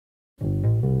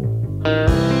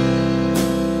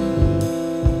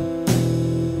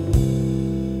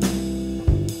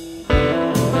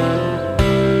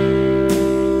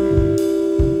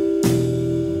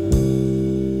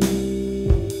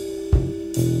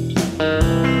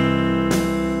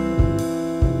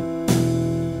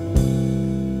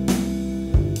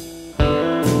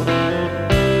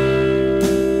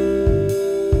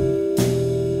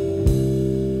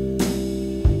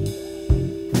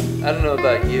I don't know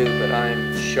about you, but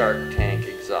I'm Shark Tank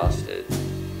exhausted.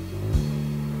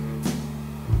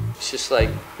 It's just like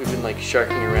we've been like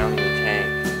sharking around in the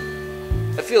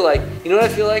tank. I feel like, you know what I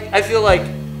feel like? I feel like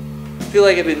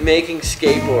I've been making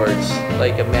skateboards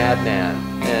like a madman,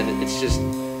 and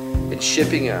it's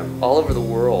shipping them all over the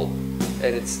world,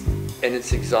 and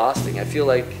it's exhausting. I feel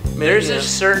like there's a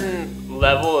certain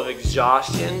level of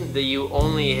exhaustion that you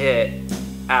only hit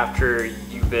after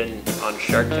you've been on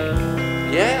Shark Tank.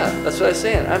 Yeah, that's what I was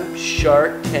saying. I'm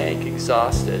Shark Tank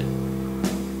exhausted.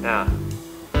 Yeah.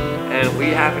 And we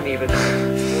haven't even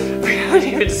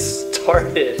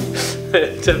started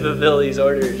to fulfill these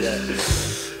orders yet.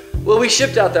 Well, we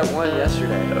shipped out that one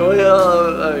yesterday.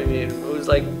 Well, I mean, it was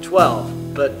like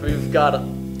 12, but we've got a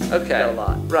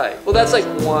lot. Right. Well, that's like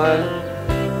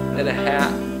 1.5.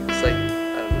 It's like,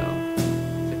 I don't know.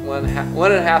 It's like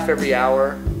 1.5 every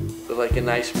hour with like a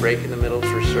nice break in the middle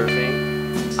for surfing.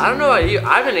 I don't know about you.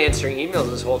 I've been answering emails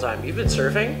this whole time. You've been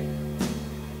surfing?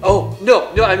 Oh,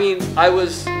 no, I mean, I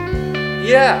was,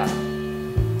 yeah.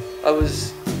 I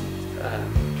was,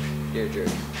 You're a jerk.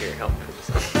 Here, help me with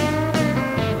this.